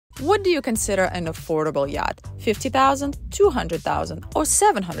What do you consider an affordable yacht? $50,000, $200,000, or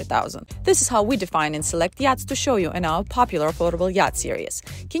 $700,000? This is how we define and select yachts to show you in our popular Affordable Yacht series.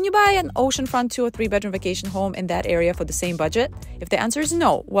 Can you buy an oceanfront 2 or 3 bedroom vacation home in that area for the same budget? If the answer is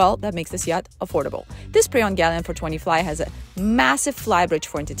no, well, that makes this yacht affordable. This pre-owned Galleon for 20 Fly has a massive flybridge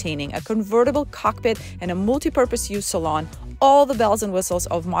for entertaining, a convertible cockpit, and a multi-purpose use salon, all the bells and whistles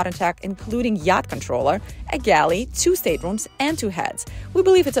of modern tech, including yacht controller, a galley, 2 staterooms, and 2 heads. We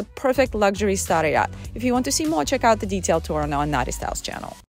believe it's a perfect luxury starter yacht. If you want to see more, check out the detailed tour on our NautiStyles channel.